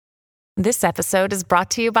This episode is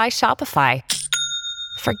brought to you by Shopify.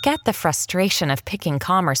 Forget the frustration of picking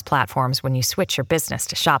commerce platforms when you switch your business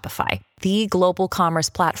to Shopify, the global commerce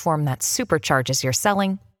platform that supercharges your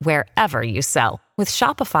selling wherever you sell. With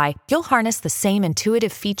Shopify, you'll harness the same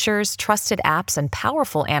intuitive features, trusted apps, and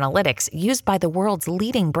powerful analytics used by the world's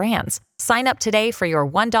leading brands. Sign up today for your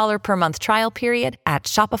 $1 per month trial period at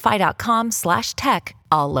shopify.com/tech,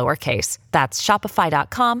 all lowercase. That's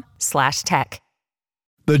shopify.com/tech.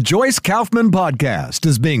 The Joyce Kaufman Podcast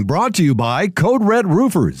is being brought to you by Code Red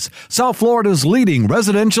Roofers, South Florida's leading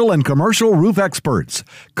residential and commercial roof experts.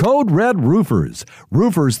 Code Red Roofers,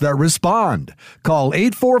 roofers that respond. Call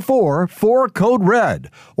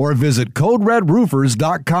 844-4CODE-RED or visit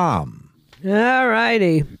CodeRedRoofers.com. All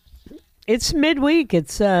righty. It's midweek.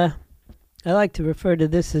 It's, I like to refer to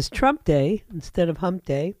this as Trump Day instead of Hump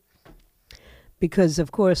Day because,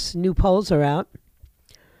 of course, new polls are out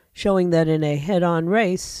showing that in a head-on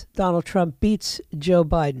race, Donald Trump beats Joe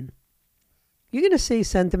Biden. You're going to see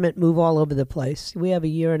sentiment move all over the place. We have a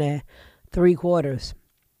year and 3/4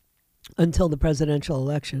 until the presidential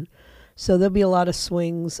election. So there'll be a lot of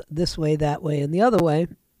swings this way, that way, and the other way.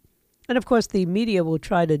 And, of course, the media will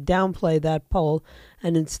try to downplay that poll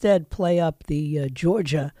and instead play up the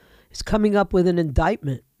Georgia is coming up with an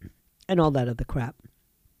indictment and all that other crap.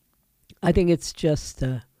 I think it's just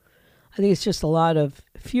a lot of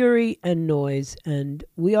fury and noise, and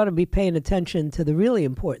we ought to be paying attention to the really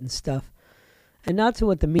important stuff and not to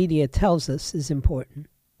what the media tells us is important.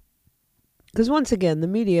 Because once again, the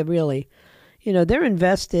media really, they're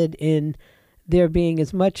invested in there being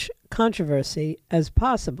as much controversy as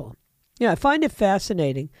possible. I find it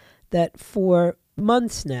fascinating that for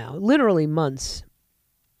months now, literally months,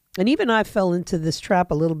 and even I fell into this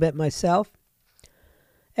trap a little bit myself,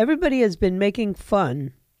 everybody has been making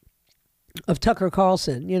fun of Tucker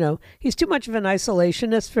Carlson. He's too much of an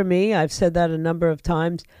isolationist for me. I've said that a number of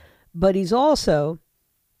times. But he's also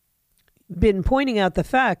been pointing out the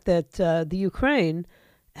fact that the Ukraine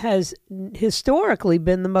has historically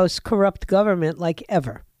been the most corrupt government like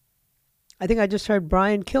ever. I think I just heard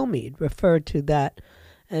Brian Kilmeade refer to that.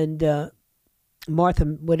 And Martha,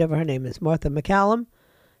 whatever her name is, Martha McCallum,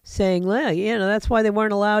 saying, that's why they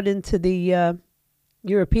weren't allowed into the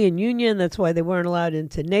European Union. That's why they weren't allowed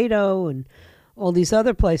into NATO and all these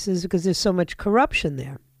other places, because there's so much corruption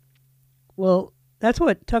there. Well, that's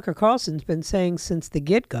what Tucker Carlson's been saying since the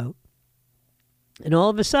get-go. And all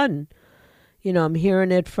of a sudden, I'm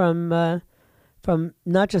hearing it from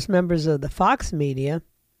not just members of the Fox media,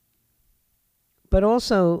 but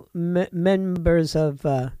also members of,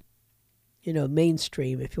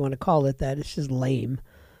 mainstream, if you want to call it that. It's just lame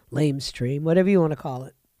stream, whatever you want to call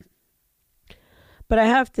it. But I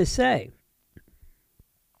have to say,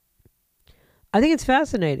 I think it's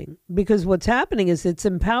fascinating because what's happening is it's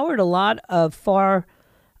empowered a lot of far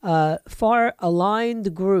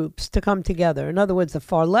aligned groups to come together. In other words, the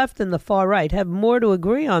far left and the far right have more to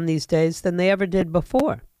agree on these days than they ever did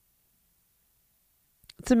before.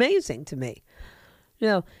 It's amazing to me.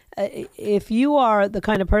 If you are the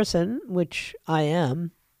kind of person, which I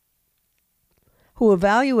am, who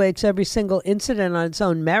evaluates every single incident on its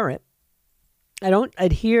own merit, I don't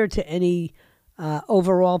adhere to any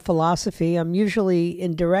overall philosophy. I'm usually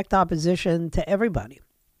in direct opposition to everybody,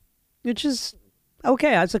 which is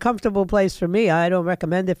okay. It's a comfortable place for me. I don't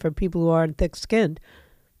recommend it for people who aren't thick-skinned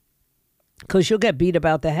because you'll get beat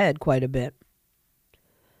about the head quite a bit.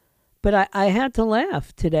 But I had to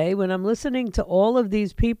laugh today when I'm listening to all of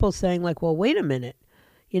these people saying like, well, wait a minute.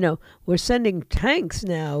 We're sending tanks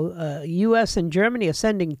now. U.S. and Germany are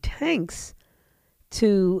sending tanks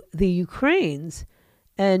to the Ukraines,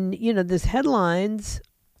 and there's headlines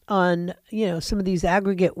on some of these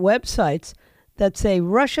aggregate websites that say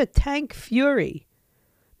Russia tank fury,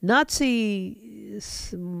 Nazi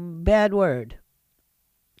bad word.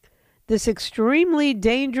 This extremely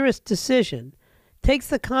dangerous decision takes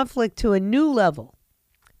the conflict to a new level.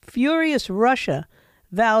 Furious Russia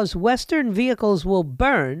vows Western vehicles will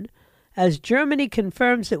burn as Germany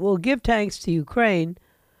confirms it will give tanks to Ukraine,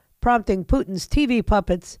 prompting Putin's TV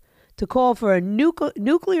puppets to call for a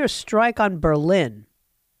nuclear strike on Berlin.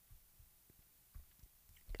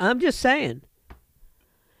 I'm just saying.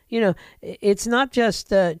 It's not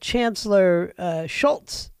just Chancellor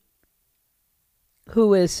Scholz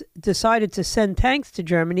who has decided to send tanks to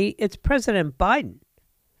Germany. It's President Biden.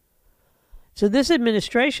 So this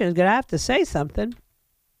administration is going to have to say something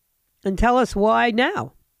and tell us why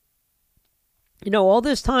now. All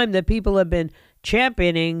this time that people have been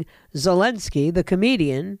championing Zelensky, the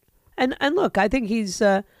comedian, and look, I think he's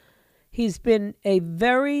been a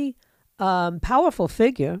very powerful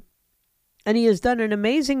figure And he has done an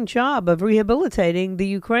amazing job of rehabilitating the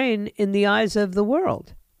Ukraine in the eyes of the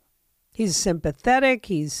world. He's sympathetic.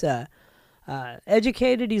 He's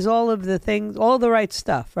educated. He's all of the things, all the right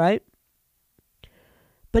stuff, right?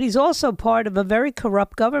 But he's also part of a very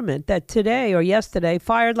corrupt government that today or yesterday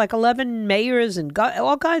fired like 11 mayors and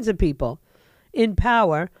all kinds of people in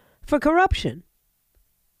power for corruption.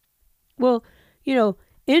 Well,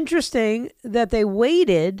 interesting that they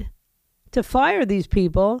waited to fire these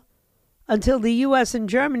people until the U.S. and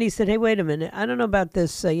Germany said, hey, wait a minute, I don't know about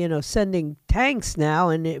this, sending tanks now,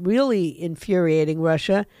 and it really infuriating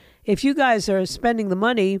Russia. If you guys are spending the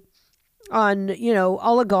money on,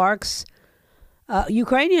 oligarchs,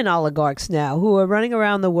 Ukrainian oligarchs now, who are running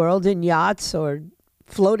around the world in yachts or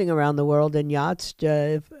floating around the world in yachts,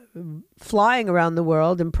 flying around the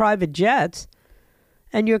world in private jets,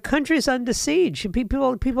 and your country's under siege.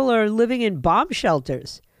 People are living in bomb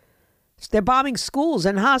shelters. They're bombing schools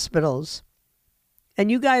and hospitals.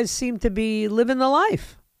 And you guys seem to be living the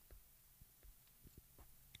life.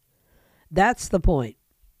 That's the point.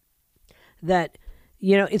 That,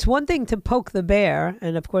 it's one thing to poke the bear,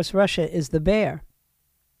 and of course Russia is the bear.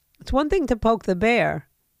 It's one thing to poke the bear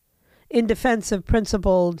in defense of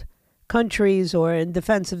principled countries or in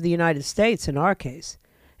defense of the United States in our case.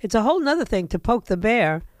 It's a whole nother thing to poke the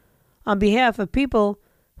bear on behalf of people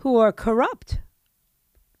who are corrupt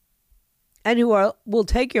and who will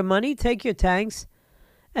take your money, take your tanks,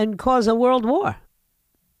 and cause a world war.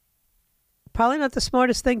 Probably not the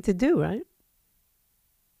smartest thing to do, right?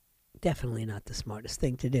 Definitely not the smartest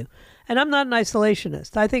thing to do. And I'm not an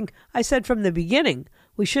isolationist. I think I said from the beginning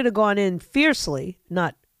we should have gone in fiercely,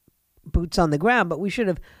 not boots on the ground, but we should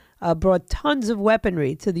have brought tons of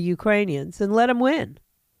weaponry to the Ukrainians and let them win.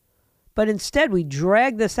 But instead we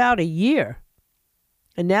dragged this out a year.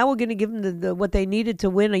 And now we're going to give them what they needed to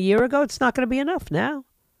win a year ago. It's not going to be enough now.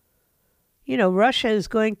 Russia is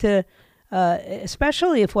going to,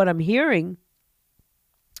 especially if what I'm hearing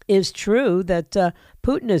is true, that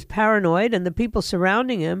Putin is paranoid and the people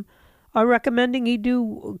surrounding him are recommending he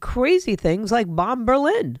do crazy things like bomb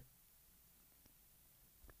Berlin.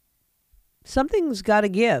 Something's got to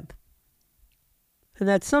give. And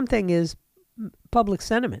that something is public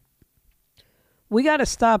sentiment. We got to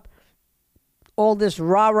stop all this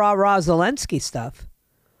rah, Zelensky stuff.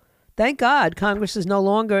 Thank God Congress is no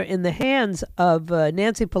longer in the hands of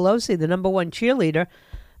Nancy Pelosi, the number one cheerleader.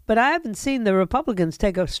 But I haven't seen the Republicans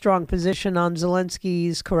take a strong position on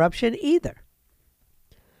Zelensky's corruption either.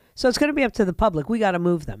 So it's going to be up to the public. We got to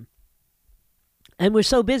move them. And we're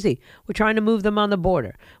so busy. We're trying to move them on the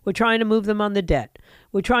border. We're trying to move them on the debt.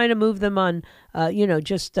 We're trying to move them on,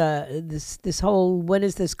 this whole, when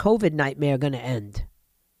is this COVID nightmare going to end?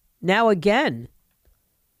 Now again,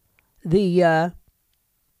 the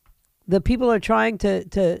people are trying to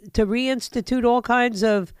reinstitute all kinds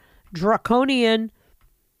of draconian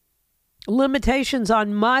limitations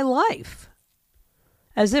on my life,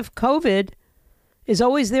 as if COVID is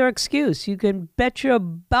always their excuse. You can bet your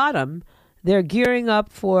bottom they're gearing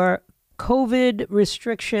up for COVID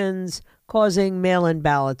restrictions causing mail-in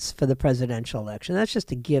ballots for the presidential election. That's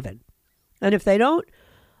just a given. And if they don't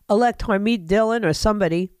elect Harmeet Dillon or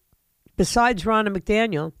somebody besides Ronna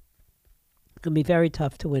McDaniel, it can be very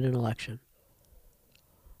tough to win an election.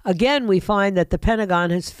 Again, we find that the Pentagon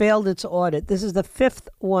has failed its audit. This is the fifth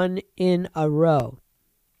one in a row.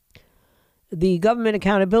 The Government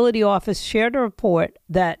Accountability Office shared a report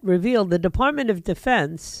that revealed the Department of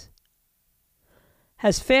Defense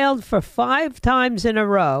has failed for 5 times in a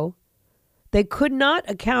row. They could not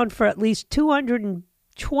account for at least $220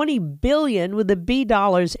 billion with a B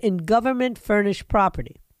dollars in government-furnished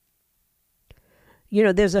property.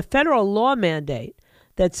 There's a federal law mandate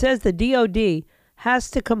that says the DOD has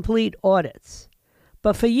to complete audits.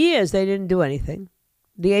 But for years, they didn't do anything.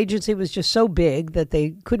 The agency was just so big that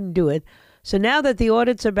they couldn't do it. So now that the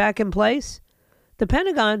audits are back in place, the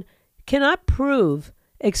Pentagon cannot prove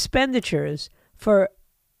expenditures for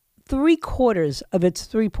 3/4 of its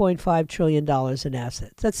 $3.5 trillion in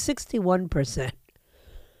assets. That's 61%.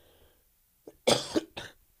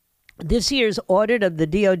 This year's audit of the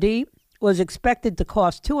DOD was expected to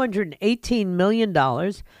cost $218 million.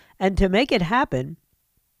 And to make it happen,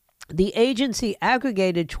 the agency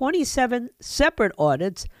aggregated 27 separate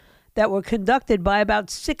audits that were conducted by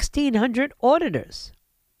about 1,600 auditors.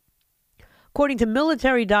 According to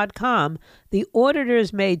military.com, the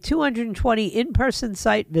auditors made 220 in-person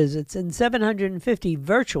site visits and 750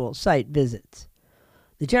 virtual site visits.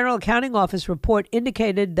 The General Accounting Office report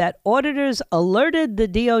indicated that auditors alerted the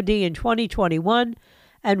DOD in 2021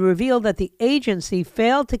 and revealed that the agency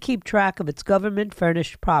failed to keep track of its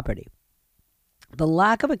government-furnished property. The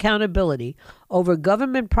lack of accountability over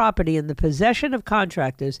government property in the possession of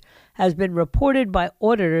contractors has been reported by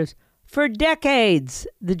auditors for decades,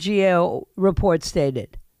 the GAO report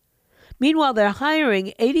stated. Meanwhile, they're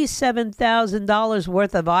hiring $87,000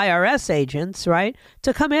 worth of IRS agents, right,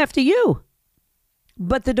 to come after you.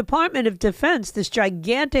 But the Department of Defense, this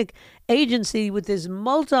gigantic agency with this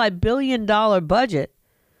multi-billion-dollar budget,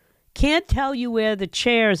 can't tell you where the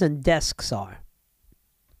chairs and desks are.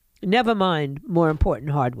 Never mind more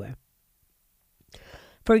important hardware.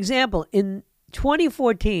 For example, in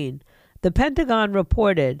 2014, the Pentagon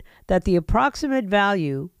reported that the approximate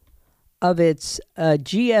value of its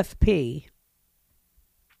GFP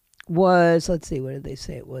was, let's see, what did they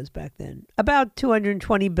say it was back then? About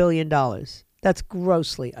 $220 billion. That's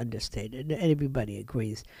grossly understated. Everybody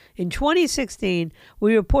agrees. In 2016,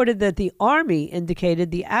 we reported that the Army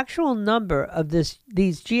indicated the actual number of these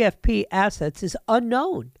GFP assets is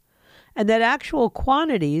unknown, and that actual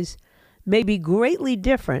quantities may be greatly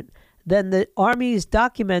different than the Army's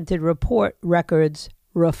documented report records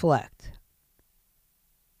reflect.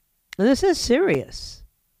 And this is serious.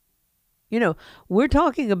 You know, we're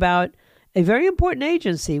talking about a very important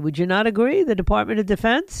agency. Would you not agree? The Department of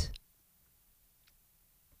Defense?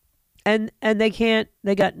 And they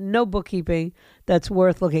got no bookkeeping that's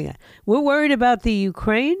worth looking at. We're worried about the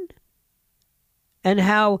Ukraine and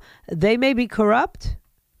how they may be corrupt.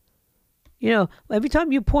 You know, every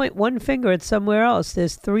time you point one finger at somewhere else,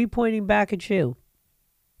 there's three pointing back at you.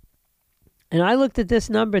 And I looked at this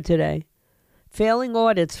number today, failing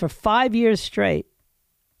audits for 5 years straight.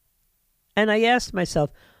 And I asked myself,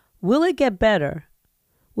 will it get better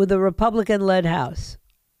with a Republican-led House?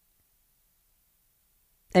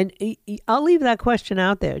 And I'll leave that question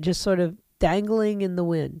out there, just sort of dangling in the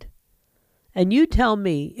wind. And you tell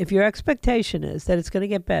me if your expectation is that it's going to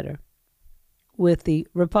get better with the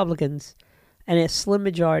Republicans and a slim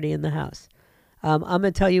majority in the House. I'm going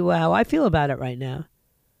to tell you how I feel about it right now.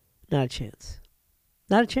 Not a chance.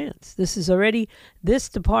 Not a chance. This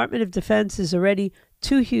Department of Defense is already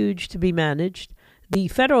too huge to be managed. The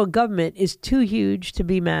federal government is too huge to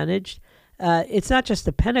be managed. It's not just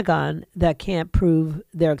the Pentagon that can't prove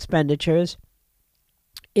their expenditures.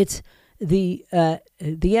 It's the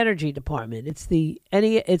Energy Department. It's the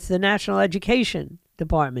National Education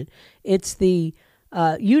Department. It's the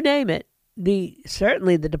you name it.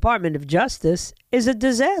 Certainly the Department of Justice is a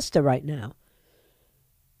disaster right now.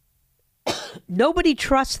 Nobody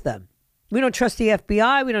trusts them. We don't trust the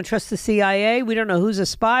FBI. We don't trust the CIA. We don't know who's a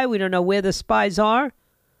spy. We don't know where the spies are.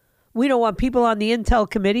 We don't want people on the Intel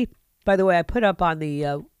Committee. By the way, I put up on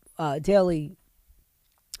the daily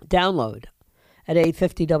download at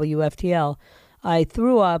 850 WFTL, I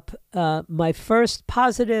threw up my first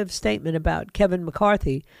positive statement about Kevin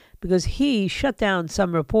McCarthy because he shut down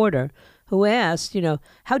some reporter who asked,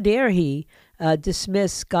 how dare he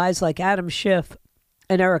dismiss guys like Adam Schiff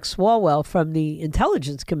and Eric Swalwell from the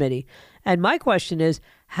Intelligence Committee. And my question is,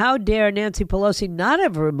 how dare Nancy Pelosi not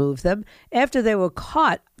have removed them after they were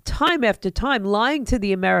caught time after time lying to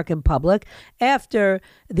the American public, after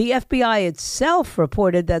the FBI itself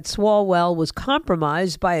reported that Swalwell was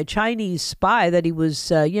compromised by a Chinese spy that he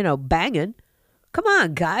was, banging. Come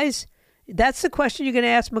on, guys. That's the question you're going to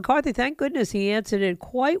ask McCarthy. Thank goodness he answered it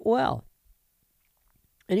quite well.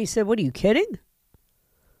 And he said, what, are you kidding?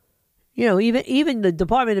 Even the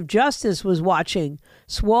Department of Justice was watching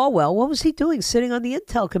Swalwell. What was he doing sitting on the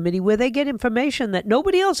Intel Committee where they get information that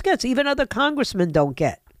nobody else gets, even other congressmen don't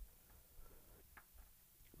get?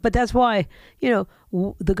 But that's why,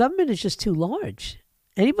 the government is just too large.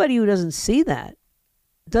 Anybody who doesn't see that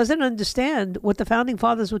doesn't understand what the Founding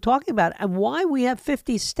Fathers were talking about and why we have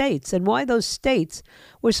 50 states and why those states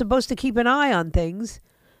were supposed to keep an eye on things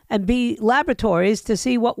and be laboratories to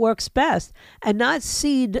see what works best and not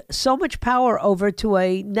cede so much power over to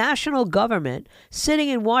a national government sitting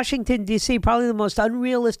in Washington, D.C., probably the most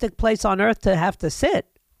unrealistic place on earth to have to sit,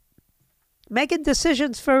 making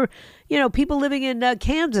decisions for, people living in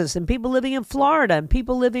Kansas and people living in Florida and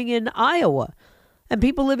people living in Iowa and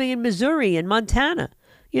people living in Missouri and Montana.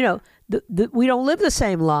 We don't live the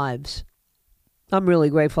same lives. I'm really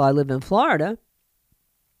grateful I live in Florida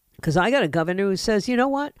because I got a governor who says, you know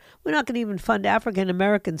what? We're not going to even fund African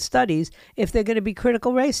American studies if they're going to be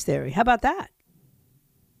critical race theory. How about that?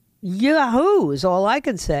 Yahoo is all I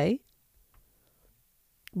can say.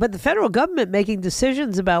 But the federal government making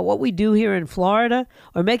decisions about what we do here in Florida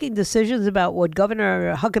or making decisions about what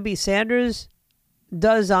Governor Huckabee Sanders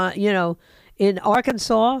does in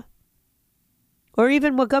Arkansas, or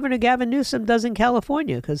even what Governor Gavin Newsom does in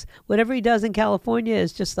California, because whatever he does in California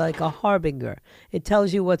is just like a harbinger. It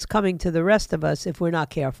tells you what's coming to the rest of us if we're not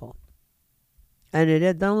careful. And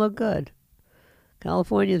it don't look good.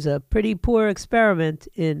 California's a pretty poor experiment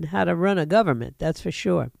in how to run a government, that's for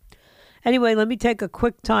sure. Anyway, let me take a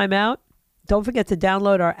quick time out. Don't forget to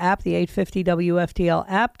download our app, the 850 WFTL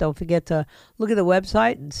app. Don't forget to look at the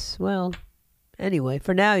website. And, anyway,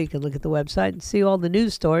 for now, you can look at the website and see all the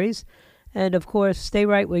news stories. And, of course, stay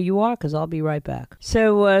right where you are, because I'll be right back.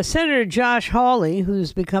 So Senator Josh Hawley,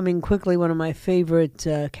 who's becoming quickly one of my favorite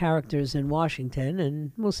characters in Washington,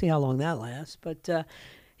 and we'll see how long that lasts, but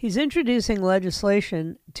he's introducing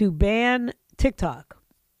legislation to ban TikTok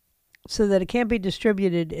so that it can't be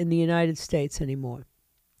distributed in the United States anymore.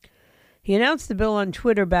 He announced the bill on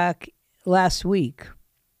Twitter back last week,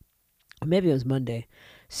 or maybe it was Monday,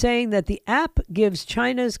 saying that the app gives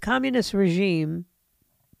China's communist regime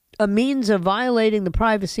a means of violating the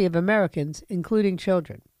privacy of Americans, including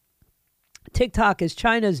children. TikTok is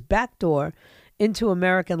China's backdoor into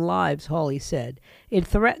American lives, Hawley said. It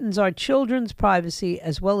threatens our children's privacy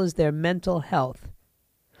as well as their mental health.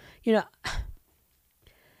 You know,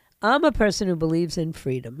 I'm a person who believes in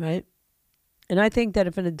freedom, right? And I think that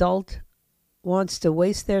if an adult wants to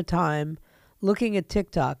waste their time looking at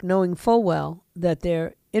TikTok, knowing full well that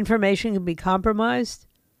their information can be compromised,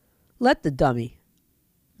 let the dummy.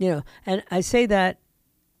 You know, and I say that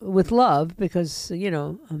with love because, you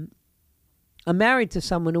know, I'm married to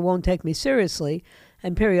someone who won't take me seriously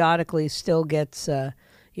and periodically still gets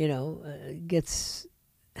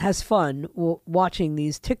has fun watching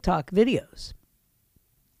these TikTok videos.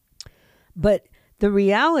 But the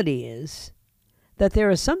reality is that there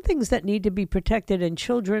are some things that need to be protected, and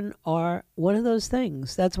children are one of those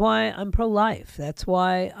things. That's why I'm pro-life. That's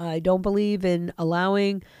why I don't believe in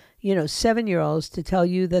allowing 7-year-olds to tell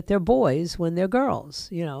you that they're boys when they're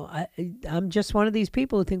girls. I'm just one of these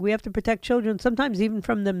people who think we have to protect children, sometimes even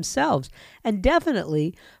from themselves, and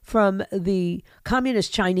definitely from the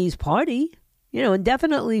Communist Chinese Party, and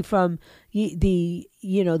definitely from the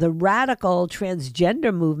radical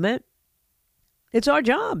transgender movement. It's our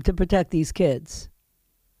job to protect these kids.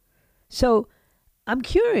 So I'm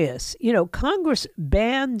curious, Congress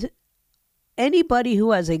banned anybody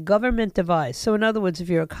who has a government device. So in other words, if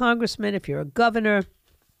you're a congressman, if you're a governor,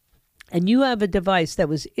 and you have a device that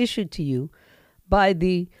was issued to you by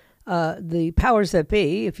the powers that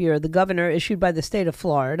be, if you're the governor, issued by the state of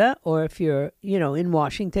Florida, or if you're, in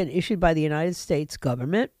Washington, issued by the United States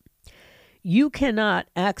government, you cannot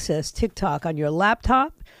access TikTok on your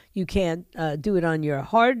laptop. You can't do it on your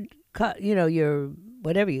your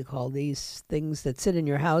whatever you call these things that sit in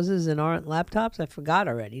your houses and aren't laptops. I forgot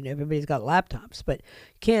already. Everybody's got laptops, but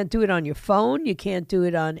you can't do it on your phone. You can't do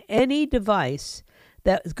it on any device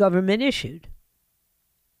that is government issued.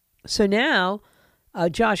 So now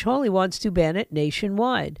Josh Hawley wants to ban it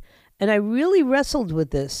nationwide. And I really wrestled with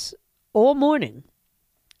this all morning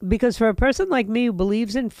because for a person like me who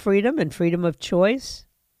believes in freedom and freedom of choice,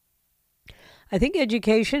 I think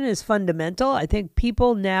education is fundamental. I think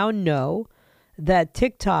people now know that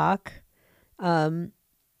TikTok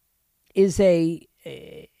is a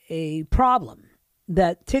problem,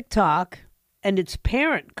 that TikTok and its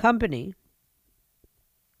parent company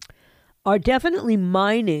are definitely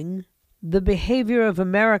mining the behavior of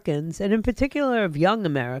Americans, and in particular of young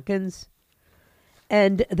Americans,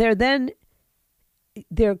 and they're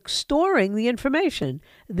storing the information.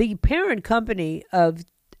 The parent company of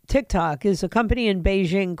TikTok is a company in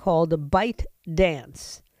Beijing called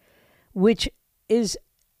ByteDance, which is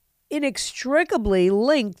inextricably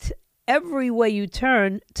linked every way you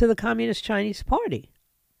turn to the Communist Chinese Party.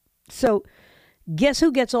 So guess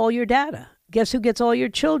who gets all your data? Guess who gets all your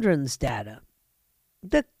children's data?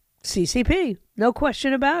 The CCP, no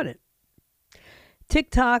question about it.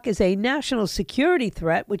 TikTok is a national security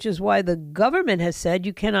threat, which is why the government has said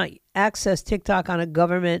you cannot access TikTok on a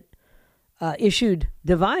government issued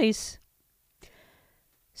device.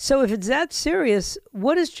 So if it's that serious,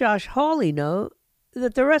 what does Josh Hawley know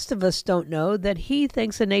that the rest of us don't know, that he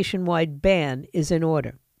thinks a nationwide ban is in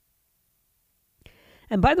order?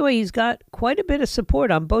 And by the way, he's got quite a bit of support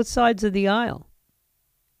on both sides of the aisle.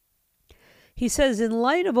 He says, in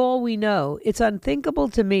light of all we know, it's unthinkable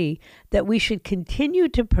to me that we should continue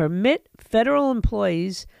to permit federal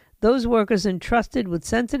employees, those workers entrusted with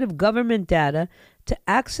sensitive government data, to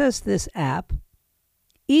access this app,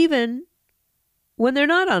 even when they're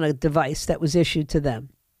not on a device that was issued to them.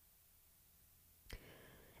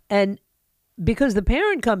 And because the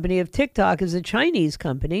parent company of TikTok is a Chinese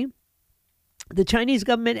company, the Chinese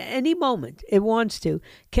government, at any moment it wants to,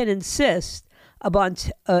 can insist upon,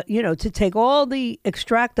 to take all the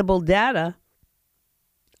extractable data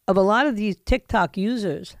of a lot of these TikTok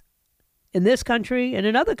users in this country and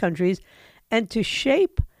in other countries, and to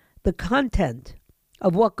shape the content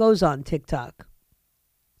of what goes on TikTok.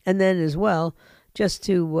 And then as well, just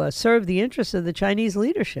to serve the interests of the Chinese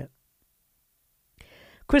leadership.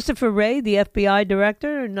 Christopher Wray, the FBI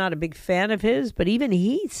director, not a big fan of his, but even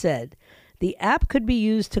he said the app could be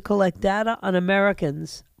used to collect data on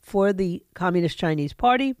Americans for the Communist Chinese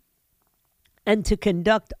Party and to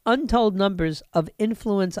conduct untold numbers of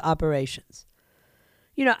influence operations.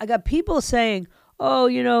 You know, I got people saying, oh,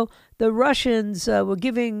 you know, the Russians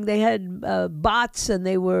they had bots and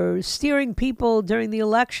they were steering people during the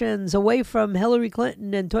elections away from Hillary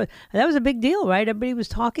Clinton. And that was a big deal, right? Everybody was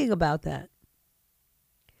talking about that.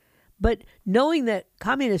 But knowing that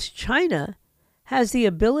Communist China has the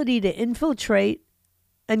ability to infiltrate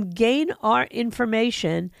and gain our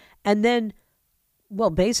information and then, well,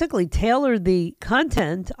 basically tailor the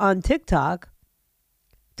content on TikTok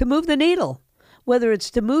to move the needle, whether it's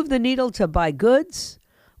to move the needle to buy goods,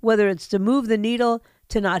 whether it's to move the needle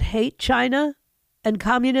to not hate China and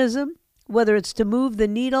communism, whether it's to move the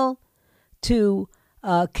needle to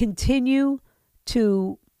continue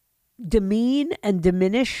to demean and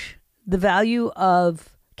diminish the value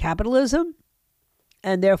of capitalism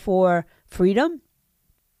and therefore freedom.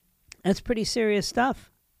 That's pretty serious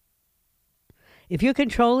stuff. If you're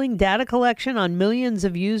controlling data collection on millions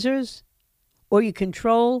of users, or you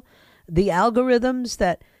control the algorithms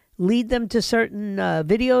that lead them to certain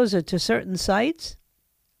videos or to certain sites,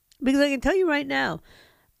 because I can tell you right now,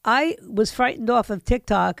 I was frightened off of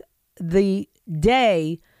TikTok the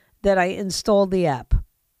day that I installed the app.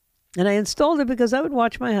 And I installed it because I would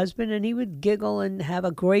watch my husband and he would giggle and have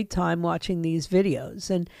a great time watching these videos.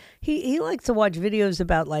 And he likes to watch videos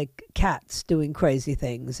about like cats doing crazy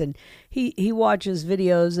things. And he watches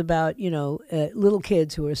videos about, little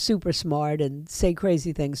kids who are super smart and say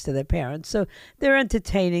crazy things to their parents. So they're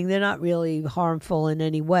entertaining. They're not really harmful in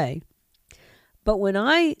any way. But when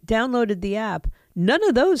I downloaded the app, none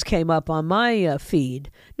of those came up on my feed.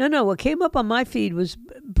 No. What came up on my feed was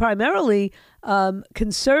primarily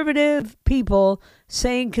conservative people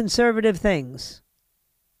saying conservative things.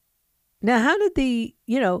 Now, how did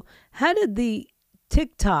the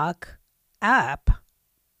TikTok app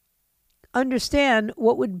understand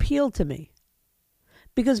what would appeal to me?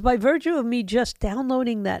 Because by virtue of me just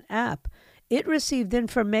downloading that app, it received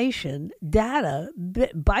information, data,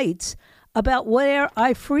 bytes about where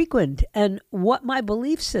I frequent and what my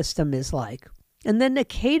belief system is like. And then it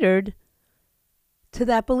catered to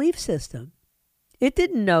that belief system. It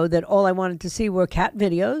didn't know that all I wanted to see were cat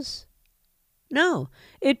videos. No,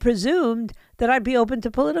 it presumed that I'd be open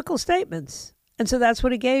to political statements. And so that's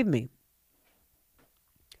what it gave me.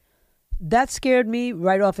 That scared me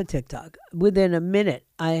right off of TikTok. Within a minute,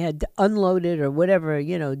 I had unloaded or whatever,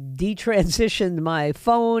 detransitioned my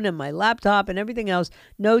phone and my laptop and everything else.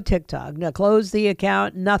 No TikTok. No, close the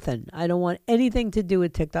account. Nothing. I don't want anything to do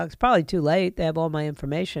with TikTok. It's probably too late. They have all my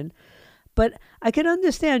information. But I can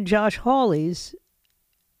understand Josh Hawley's,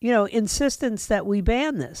 insistence that we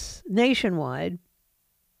ban this nationwide.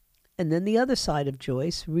 And then the other side of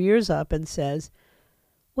Joyce rears up and says,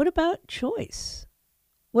 what about choice?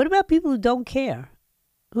 What about people who don't care,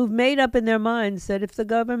 who've made up in their minds that if the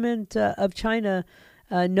government of China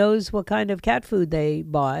knows what kind of cat food they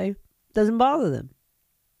buy, it doesn't bother them?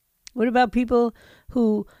 What about people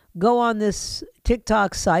who go on this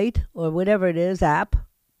TikTok site or whatever it is, app,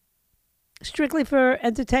 strictly for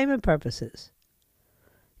entertainment purposes?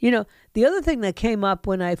 The other thing that came up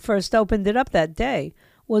when I first opened it up that day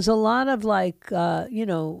was a lot of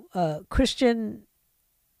Christian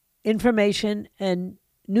information and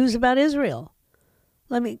news about Israel.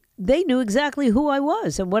 They knew exactly who I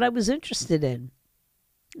was and what I was interested in.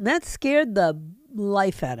 And that scared the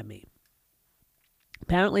life out of me.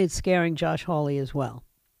 Apparently it's scaring Josh Hawley as well.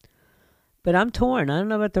 But I'm torn. I don't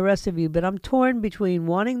know about the rest of you, but I'm torn between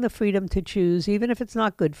wanting the freedom to choose, even if it's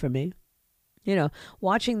not good for me.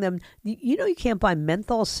 Watching them. You can't buy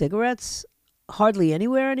menthol cigarettes hardly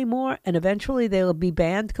anywhere anymore, and eventually they'll be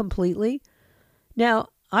banned completely. Now,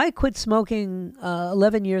 I quit smoking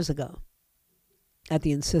 11 years ago at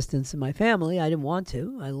the insistence of my family. I didn't want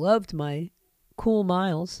to. I loved my Cool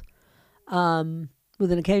Miles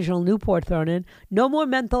with an occasional Newport thrown in. No more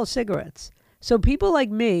menthol cigarettes. So people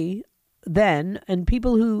like me then and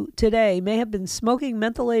people who today may have been smoking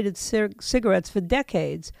mentholated cigarettes for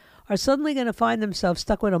decades are suddenly going to find themselves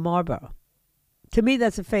stuck with a Marlboro. To me,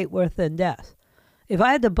 that's a fate worse than death. If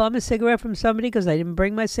I had to bum a cigarette from somebody because I didn't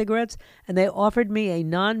bring my cigarettes and they offered me a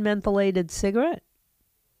non-mentholated cigarette,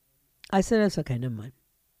 I said, that's okay, never mind.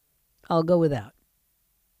 I'll go without.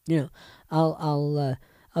 I'll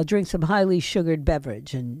drink some highly sugared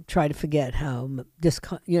beverage and try to forget how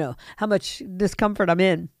much discomfort I'm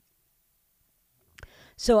in.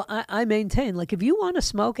 So I maintain, like, if you want to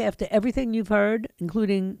smoke after everything you've heard,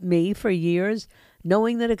 including me for years,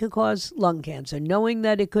 knowing that it could cause lung cancer, knowing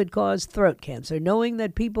that it could cause throat cancer, knowing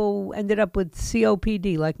that people ended up with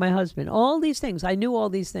COPD, like my husband, all these things, I knew all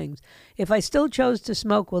these things. If I still chose to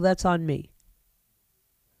smoke, well, that's on me.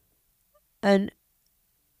 And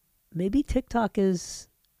maybe TikTok is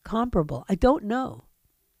comparable. I don't know.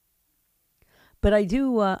 But I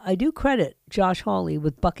do credit Josh Hawley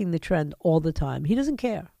with bucking the trend all the time. He doesn't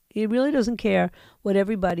care. He really doesn't care what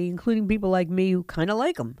everybody, including people like me who kind of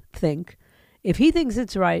like him, think. If he thinks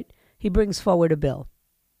it's right, he brings forward a bill.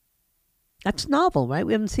 That's novel, right?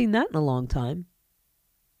 We haven't seen that in a long time.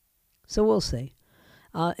 So we'll see.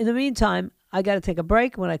 In the meantime, I got to take a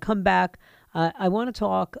break. When I come back, I want to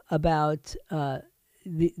talk about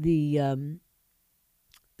the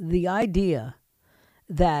idea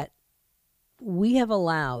that we have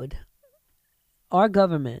allowed our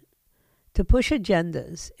government to push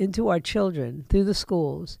agendas into our children through the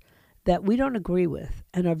schools that we don't agree with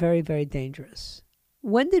and are very, very dangerous.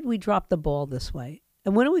 When did we drop the ball this way?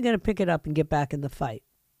 And when are we going to pick it up and get back in the fight?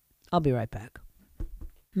 I'll be right back.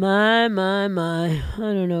 My. I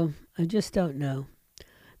don't know. I just don't know.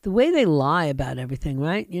 The way they lie about everything,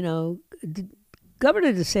 right? You know,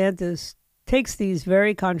 Governor DeSantis takes these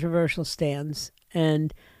very controversial stands,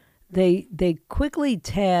 and they quickly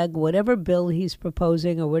tag whatever bill he's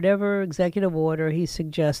proposing or whatever executive order he's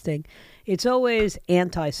suggesting. It's always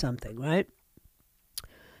anti-something, right?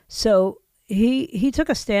 So he took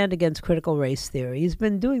a stand against critical race theory. He's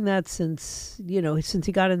been doing that since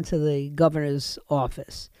he got into the governor's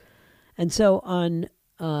office. And so on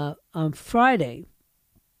Friday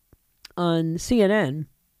on CNN,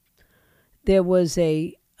 there was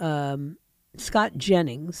a Scott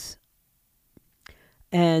Jennings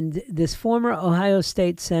and this former Ohio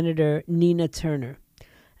State Senator Nina Turner.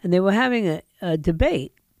 And they were having a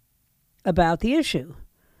debate about the issue.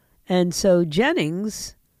 And so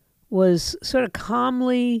Jennings was sort of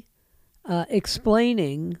calmly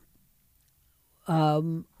explaining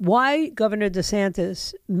why Governor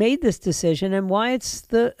DeSantis made this decision and why it's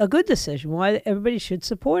a good decision, why everybody should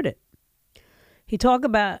support it. He talked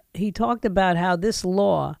about how this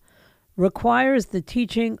law requires the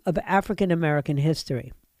teaching of African American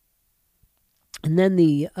history. And then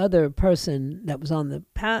the other person that was on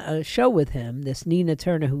the show with him, this Nina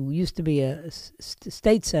Turner, who used to be a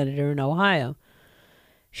state senator in Ohio,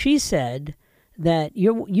 she said that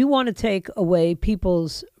you want to take away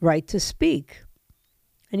people's right to speak.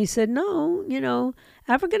 And he said, no,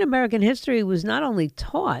 African American history was not only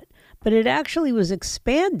taught, but it actually was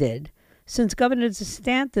expanded since Governor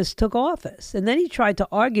DeSantis took office. And then he tried to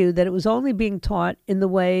argue that it was only being taught in the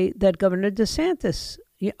way that Governor DeSantis,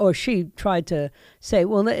 or she tried to say,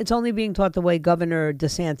 well, it's only being taught the way Governor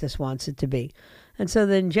DeSantis wants it to be. And so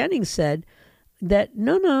then Jennings said that,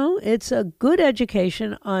 no, it's a good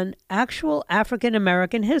education on actual African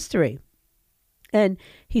American history. And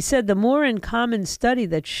he said the more in common study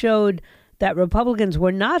that showed that Republicans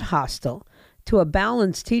were not hostile to a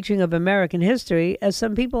balanced teaching of American history, as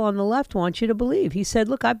some people on the left want you to believe. He said,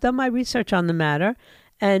 look, I've done my research on the matter,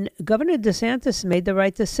 and Governor DeSantis made the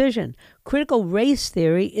right decision. Critical race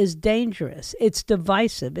theory is dangerous. It's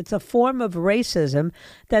divisive. It's a form of racism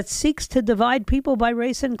that seeks to divide people by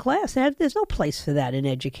race and class. There's no place for that in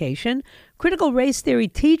education. Critical race theory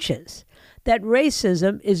teaches that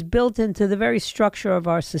racism is built into the very structure of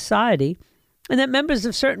our society, and that members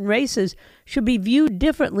of certain races should be viewed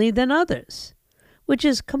differently than others, which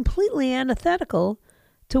is completely antithetical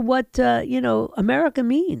to what, America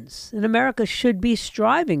means and America should be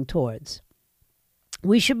striving towards.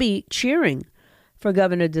 We should be cheering for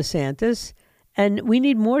Governor DeSantis, and we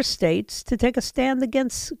need more states to take a stand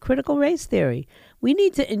against critical race theory. We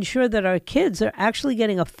need to ensure that our kids are actually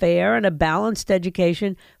getting a fair and a balanced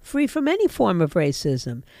education free from any form of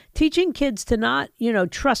racism. Teaching kids to not,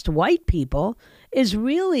 trust white people is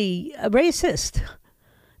really racist.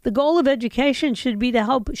 The goal of education should be to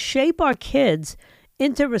help shape our kids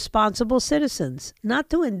into responsible citizens, not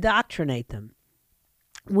to indoctrinate them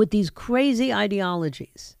with these crazy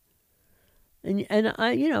ideologies. And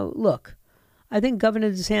look, I think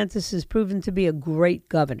Governor DeSantis has proven to be a great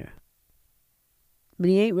governor. But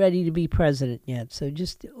he ain't ready to be president yet. So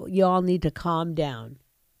just, you all need to calm down.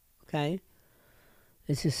 Okay?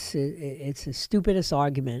 It's the stupidest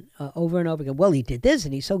argument over and over again. Well, he did this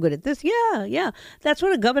and he's so good at this. Yeah. That's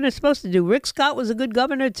what a governor's supposed to do. Rick Scott was a good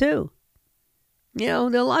governor too. There are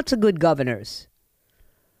lots of good governors.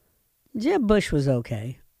 Jeb Bush was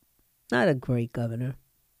okay. Not a great governor.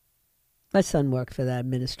 My son worked for that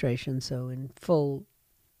administration, so in full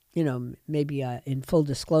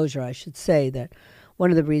disclosure, I should say that one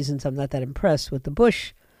of the reasons I'm not that impressed with the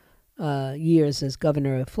Bush years as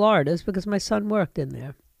governor of Florida is because my son worked in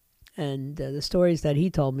there. And the stories that he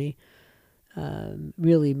told me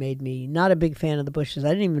really made me not a big fan of the Bushes. I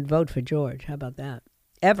didn't even vote for George. How about that?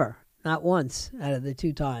 Ever. Not once out of the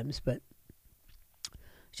 2 times, but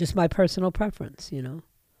it's just my personal preference, you know.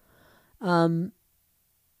 I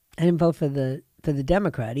didn't vote for the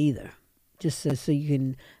Democrat either. Just so you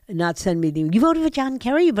can not send me you voted for John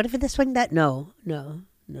Kerry, you voted for this one, that. No.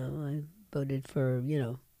 I voted for,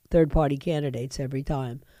 third-party candidates every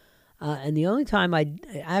time. And the only time I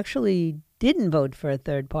actually didn't vote for a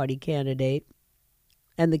third-party candidate,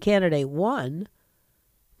 and the candidate won,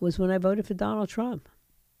 was when I voted for Donald Trump.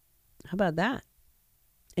 How about that?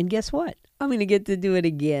 And guess what? I'm going to get to do it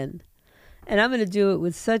again. And I'm going to do it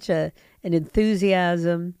with such an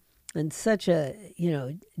enthusiasm and such a,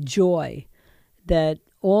 joy that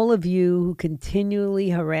all of you who continually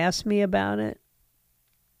harass me about it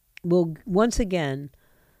will once again,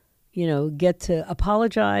 get to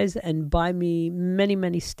apologize and buy me many,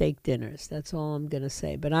 many steak dinners. That's all I'm going to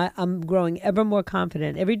say. But I'm growing ever more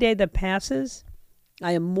confident. Every day that passes,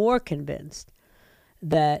 I am more convinced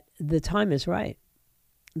that the time is right,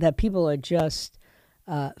 that people are just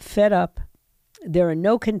fed up. There are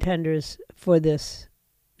no contenders for this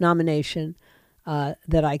nomination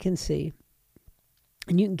that I can see.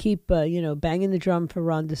 And you can keep, banging the drum for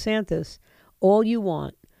Ron DeSantis all you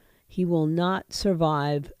want. He will not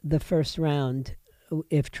survive the first round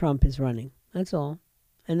if Trump is running. That's all.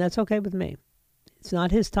 And that's okay with me. It's not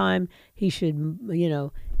his time. He should,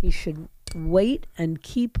 he should wait and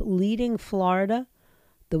keep leading Florida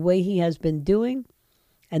the way he has been doing.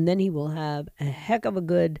 And then he will have a heck of a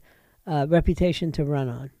good reputation to run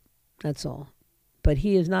on. That's all. But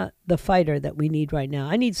he is not the fighter that we need right now.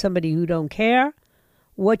 I need somebody who don't care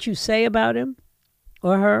what you say about him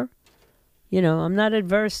or her. I'm not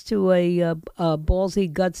adverse to a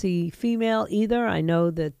ballsy, gutsy female either. I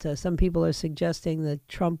know that some people are suggesting that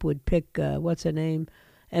Trump would pick, what's her name,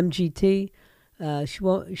 MGT.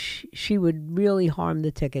 She would really harm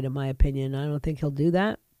the ticket, in my opinion. I don't think he'll do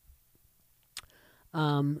that.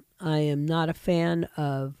 I am not a fan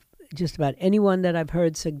of just about anyone that I've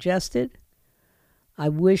heard suggested. I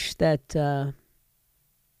wish that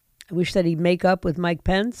he'd make up with Mike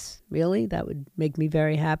Pence. Really, that would make me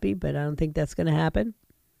very happy, but I don't think that's going to happen.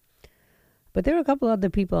 But there are a couple other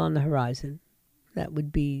people on the horizon that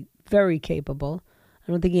would be very capable.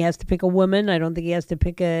 I don't think he has to pick a woman. I don't think he has to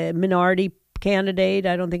pick a minority candidate.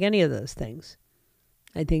 I don't think any of those things.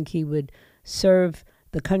 I think he would serve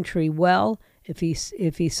the country well if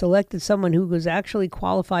he selected someone who was actually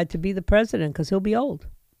qualified to be the president, because he'll be old.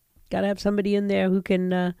 Got to have somebody in there who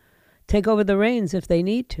can take over the reins if they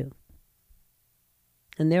need to.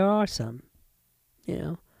 And there are some.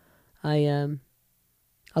 I'll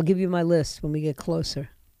give you my list when we get closer.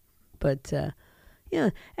 But and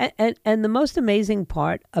the most amazing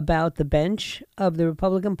part about the bench of the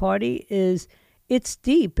Republican Party is it's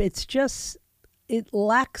deep. It's just, it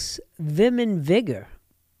lacks vim and vigor,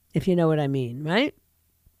 if you know what I mean, right?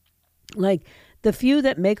 Like, the few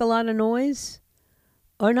that make a lot of noise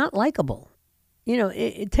are not likable.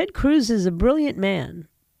 Ted Cruz is a brilliant man,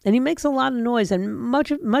 and he makes a lot of noise, and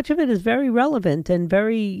much of it is very relevant and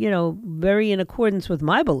very, very in accordance with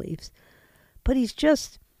my beliefs. But he's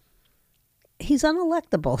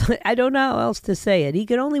unelectable. I don't know how else to say it. He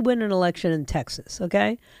could only win an election in Texas,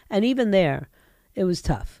 okay? And even there, it was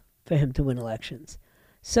tough for him to win elections.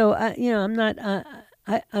 So,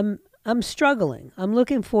 I'm struggling. I'm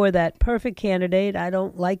looking for that perfect candidate. I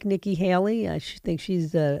don't like Nikki Haley. I think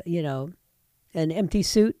she's, an empty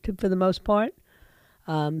suit for the most part.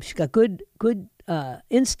 She's got good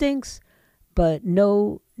instincts, but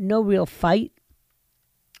no real fight.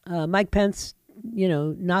 Mike Pence,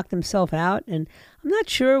 knocked himself out, and I'm not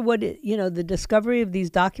sure what the discovery of these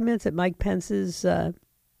documents at Mike Pence's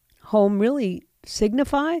home really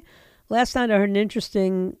signify. Last night I heard an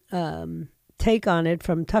interesting take on it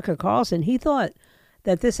from Tucker Carlson. He thought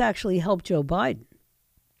that this actually helped Joe Biden,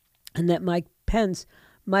 and that Mike Pence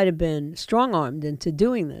might have been strong-armed into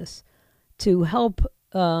doing this to help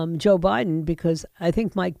Joe Biden, because I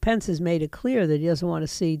think Mike Pence has made it clear that he doesn't want to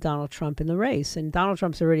see Donald Trump in the race. And Donald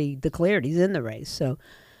Trump's already declared he's in the race. So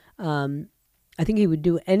I think he would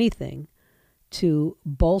do anything to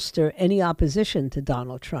bolster any opposition to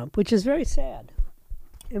Donald Trump, which is very sad.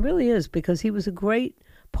 It really is, because he was a great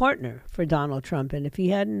partner for Donald Trump. And if he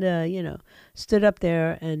hadn't, stood up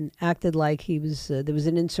there and acted like he was, there was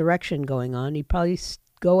an insurrection going on, he'd probably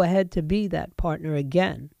go ahead to be that partner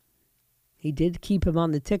again. He did keep him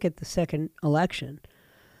on the ticket the second election.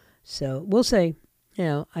 So we'll see.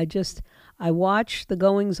 I I watch the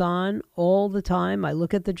goings-on all the time. I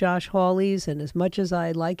look at the Josh Hawleys, and as much as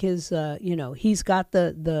I like his, he's got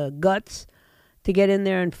the guts to get in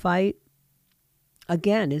there and fight.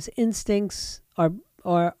 Again, his instincts are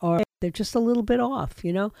they're just a little bit off,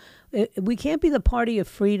 We can't be the party of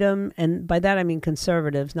freedom, and by that I mean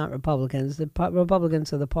conservatives, not Republicans. The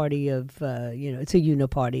Republicans are the party of, it's a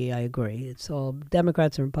uniparty, I agree. It's all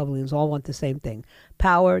Democrats and Republicans all want the same thing.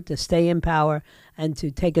 Power, to stay in power, and to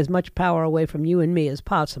take as much power away from you and me as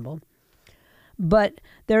possible. But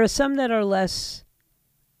there are some that are less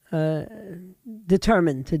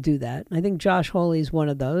determined to do that. I think Josh Hawley is one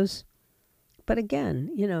of those. But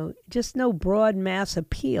again, just no broad mass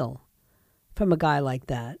appeal from a guy like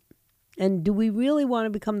that. And do we really want to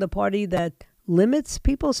become the party that limits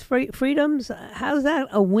people's freedoms? How's that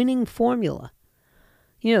a winning formula?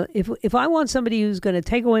 If I want somebody who's going to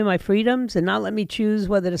take away my freedoms and not let me choose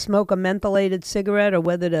whether to smoke a mentholated cigarette or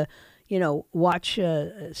whether to, watch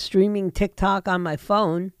streaming TikTok on my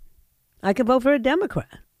phone, I could vote for a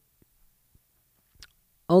Democrat.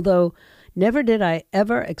 Although never did I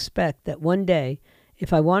ever expect that one day,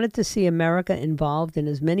 if I wanted to see America involved in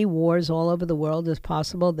as many wars all over the world as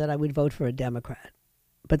possible, that I would vote for a Democrat.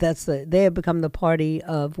 But they have become the party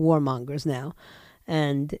of warmongers now.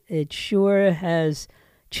 And it sure has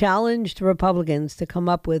challenged Republicans to come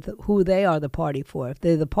up with who they are the party for. If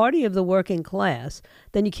they're the party of the working class,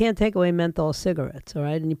 then you can't take away menthol cigarettes, all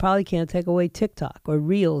right? And you probably can't take away TikTok or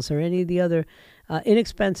Reels or any of the other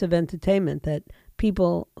inexpensive entertainment that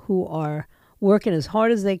people who are working as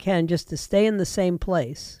hard as they can just to stay in the same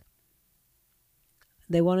place,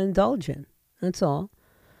 they want to indulge in. That's all.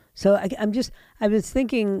 So I was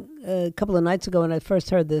thinking a couple of nights ago when I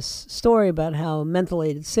first heard this story about how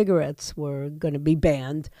mentholated cigarettes were going to be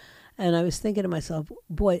banned. And I was thinking to myself,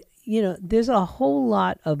 boy, there's a whole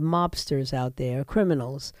lot of mobsters out there,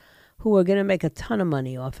 criminals, who are going to make a ton of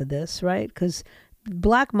money off of this, right? Because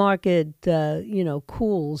black market,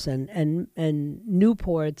 Cools and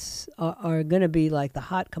Newports are going to be like the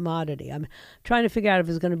hot commodity. I'm trying to figure out if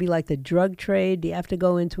it's going to be like the drug trade. Do you have to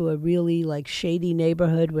go into a really like shady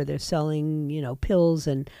neighborhood where they're selling, pills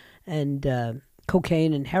and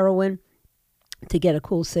cocaine and heroin to get a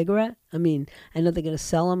cool cigarette? I mean, I know they're going to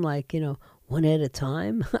sell them like, one at a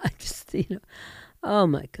time. I just, oh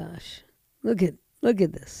my gosh, look at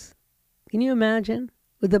this. Can you imagine?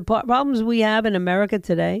 With the problems we have in America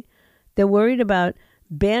today, they're worried about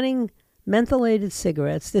banning mentholated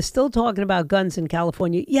cigarettes. They're still talking about guns in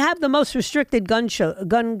California. You have the most restricted gun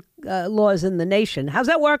laws in the nation. How's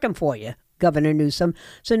that working for you, Governor Newsom?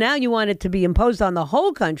 So now you want it to be imposed on the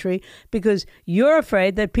whole country because you're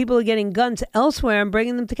afraid that people are getting guns elsewhere and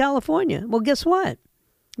bringing them to California. Well, guess what?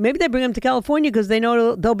 Maybe they bring them to California because they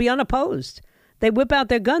know they'll be unopposed. They whip out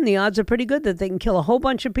their gun, the odds are pretty good that they can kill a whole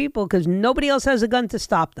bunch of people because nobody else has a gun to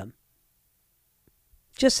stop them.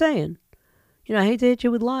 Just saying. I hate to hit you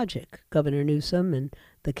with logic, Governor Newsom and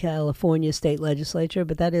the California state legislature,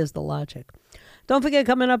 but that is the logic. Don't forget,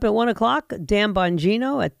 coming up at 1 o'clock, Dan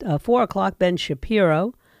Bongino. At 4 o'clock, Ben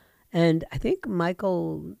Shapiro. And I think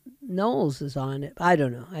Michael Knowles is on it. I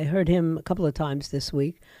don't know. I heard him a couple of times this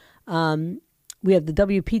week. We have the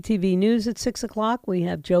WPTV News at 6 o'clock. We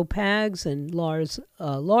have Joe Pags and Lars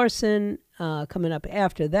Larson coming up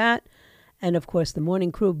after that. And, of course, the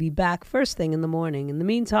morning crew will be back first thing in the morning. In the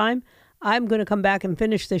meantime, I'm going to come back and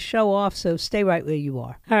finish this show off, so stay right where you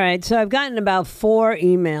are. All right, so I've gotten about 4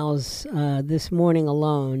 emails this morning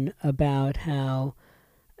alone about how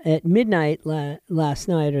at midnight last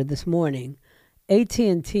night or this morning,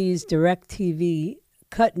 AT&T's DirecTV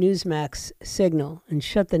cut Newsmax signal and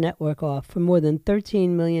shut the network off for more than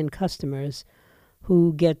 13 million customers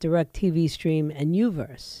who get DirecTV Stream and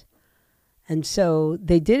Uverse. And so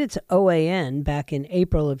they did it to OAN back in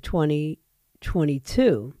April of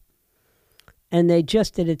 2022. And they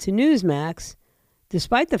just did it to Newsmax,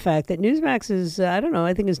 despite the fact that Newsmax is,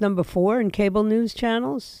 I think is number 4 in cable news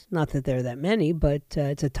channels. Not that there are that many, but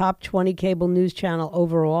it's a top 20 cable news channel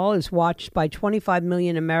overall. Is watched by 25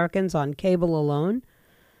 million Americans on cable alone.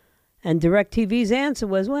 And DirecTV's answer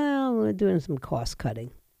was, well, we're doing some cost cutting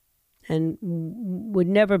and would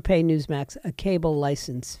never pay Newsmax a cable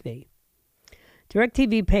license fee.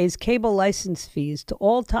 DirecTV pays cable license fees to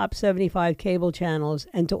all top 75 cable channels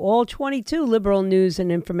and to all 22 liberal news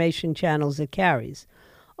and information channels it carries.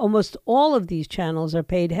 Almost all of these channels are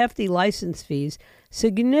paid hefty license fees,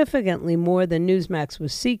 significantly more than Newsmax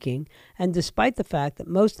was seeking, and despite the fact that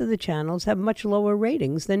most of the channels have much lower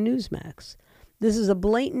ratings than Newsmax. This is a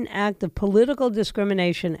blatant act of political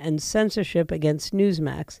discrimination and censorship against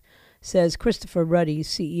Newsmax, says Christopher Ruddy,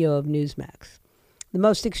 CEO of Newsmax. The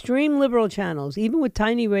most extreme liberal channels, even with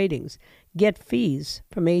tiny ratings, get fees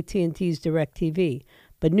from AT&T's DirecTV,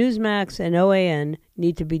 but Newsmax and OAN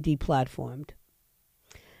need to be deplatformed.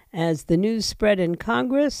 As the news spread in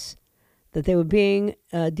Congress that they were being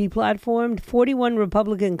deplatformed, 41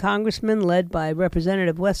 Republican congressmen led by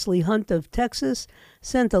Representative Wesley Hunt of Texas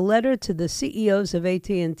sent a letter to the CEOs of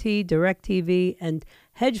AT&T, DirecTV, and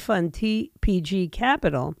hedge fund TPG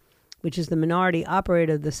Capital, which is the minority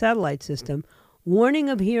operator of the satellite system, warning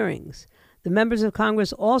of hearings. The members of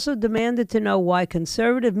Congress also demanded to know why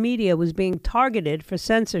conservative media was being targeted for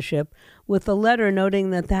censorship, with a letter noting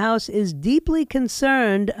that the House is deeply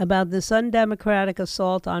concerned about this undemocratic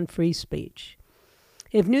assault on free speech.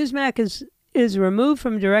 If Newsmax is removed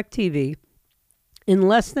from DirecTV in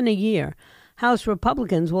less than a year, House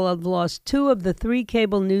Republicans will have lost 2 of the 3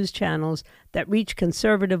 cable news channels that reach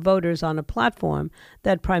conservative voters on a platform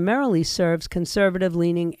that primarily serves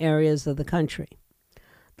conservative-leaning areas of the country.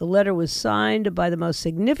 The letter was signed by the most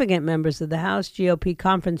significant members of the House: GOP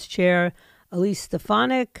Conference Chair Elise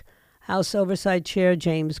Stefanik, House Oversight Chair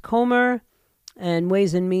James Comer, and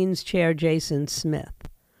Ways and Means Chair Jason Smith.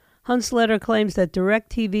 Hunt's letter claims that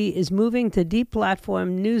DirecTV is moving to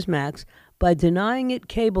deplatform Newsmax by denying it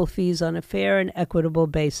cable fees on a fair and equitable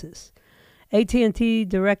basis. AT&T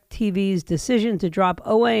DirecTV's decision to drop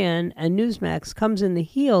OAN and Newsmax comes in the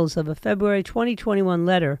heels of a February 2021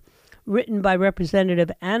 letter written by Representative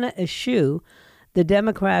Anna Eshoo, the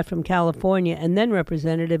Democrat from California, and then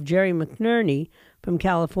Representative Jerry McNerney from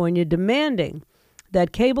California, demanding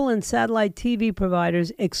that cable and satellite TV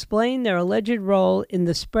providers explain their alleged role in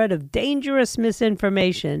the spread of dangerous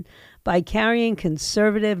misinformation by carrying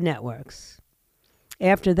conservative networks.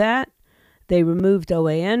 After that, they removed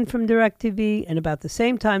OAN from DirecTV, and about the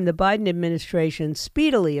same time, the Biden administration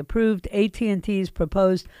speedily approved AT&T's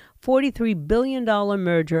proposed $43 billion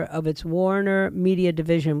merger of its Warner Media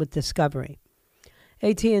division with Discovery.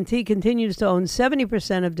 AT&T continues to own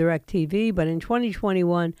 70% of DirecTV, but in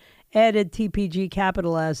 2021 added TPG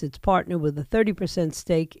Capital as its partner with a 30%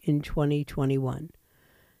 stake in 2021.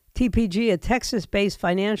 TPG, a Texas-based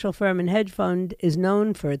financial firm and hedge fund, is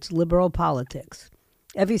known for its liberal politics.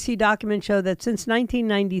 FEC documents show that since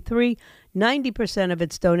 1993, 90% of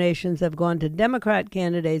its donations have gone to Democrat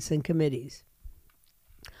candidates and committees.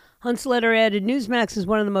 Hunt's letter added, Newsmax is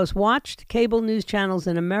one of the most watched cable news channels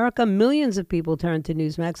in America. Millions of people turn to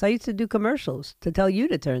Newsmax. I used to do commercials to tell you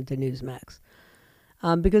to turn to Newsmax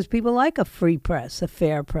because people like a free press, a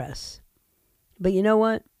fair press. But you know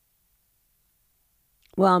what?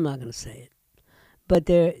 Well, I'm not going to say it. But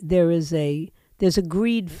there's a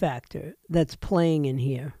greed factor that's playing in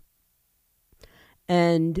here.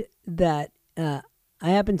 And that I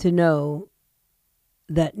happen to know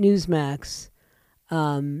that Newsmax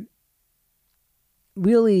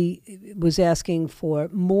really was asking for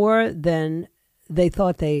more than they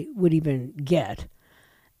thought they would even get.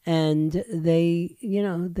 And they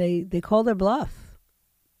called their bluff.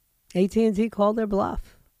 AT&T called their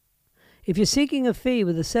bluff. If you're seeking a fee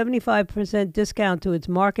with a 75% discount to its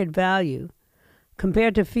market value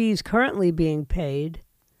compared to fees currently being paid,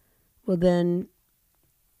 well then,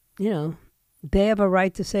 they have a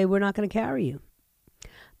right to say, we're not going to carry you.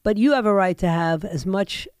 But you have a right to have as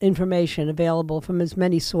much information available from as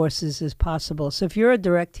many sources as possible. So if you're a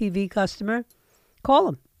DirecTV customer, call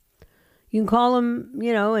them. You can call them,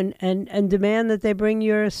 and demand that they bring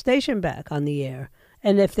your station back on the air.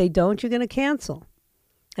 And if they don't, you're going to cancel.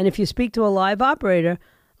 And if you speak to a live operator,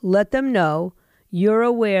 let them know you're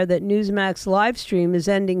aware that Newsmax live stream is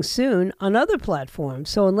ending soon on other platforms.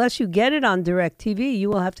 So unless you get it on DirecTV, you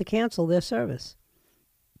will have to cancel their service.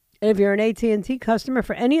 And if you're an AT&T customer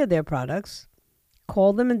for any of their products,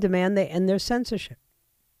 call them and demand they end their censorship.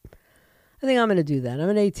 I think I'm going to do that. I'm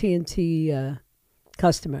an AT&T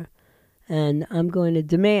customer, and I'm going to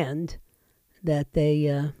demand that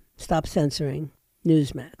they stop censoring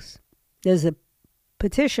Newsmax. There's a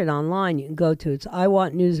petition online you can go to. It's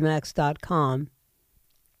iwantnewsmax.com.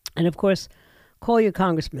 And, of course, call your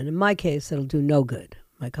congressman. In my case, it'll do no good.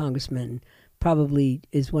 My congressman probably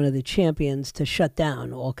is one of the champions to shut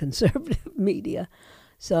down all conservative media.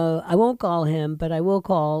 So I won't call him, but I will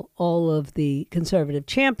call all of the conservative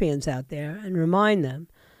champions out there and remind them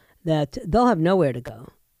that they'll have nowhere to go.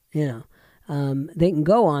 They can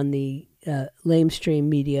go on the lamestream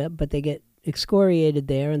media, but they get excoriated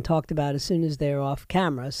there and talked about as soon as they're off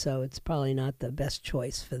camera, so it's probably not the best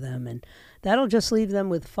choice for them. And that'll just leave them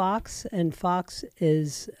with Fox, and Fox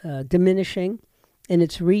is diminishing in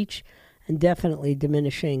its reach and definitely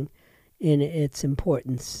diminishing in its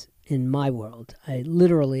importance in my world. I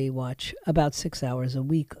literally watch about 6 hours a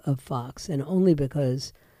week of Fox, and only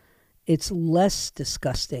because it's less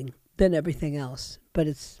disgusting than everything else, but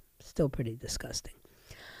it's Still pretty disgusting.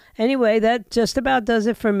 Anyway, that just about does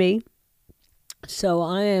it for me. So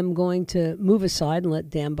I am going to move aside and let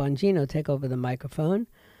Dan Bongino take over the microphone.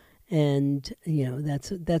 And,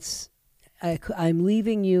 I'm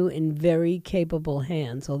leaving you in very capable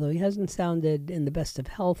hands. Although he hasn't sounded in the best of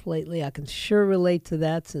health lately, I can sure relate to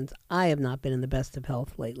that since I have not been in the best of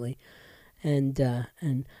health lately.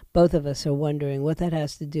 And both of us are wondering what that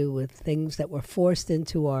has to do with things that were forced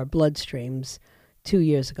into our bloodstreams 2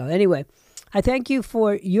 years ago. Anyway, I thank you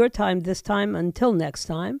for your time this time. Until next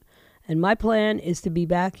time. And my plan is to be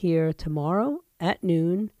back here tomorrow at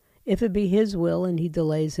noon, if it be his will and he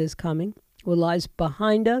delays his coming. What lies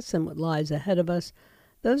behind us and what lies ahead of us,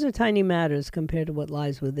 those are tiny matters compared to what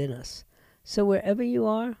lies within us. So wherever you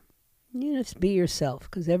are, just be yourself,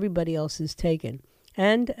 because everybody else is taken.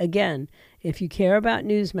 And again, if you care about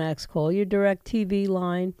Newsmax, call your DirecTV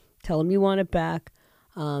line, tell them you want it back.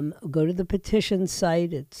 Go to the petition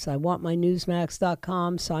site. It's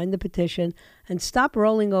iwantmynewsmax.com. Sign the petition and stop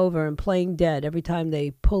rolling over and playing dead every time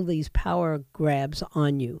they pull these power grabs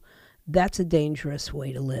on you. That's a dangerous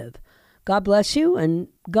way to live. God bless you, and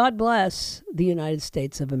God bless the United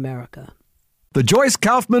States of America. The Joyce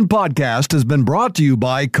Kaufman Podcast has been brought to you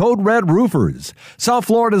by Code Red Roofers, South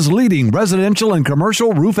Florida's leading residential and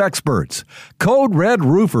commercial roof experts. Code Red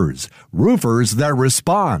Roofers, roofers that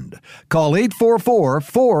respond. Call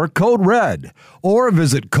 844-4-CODE-RED or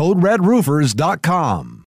visit CodeRedRoofers.com.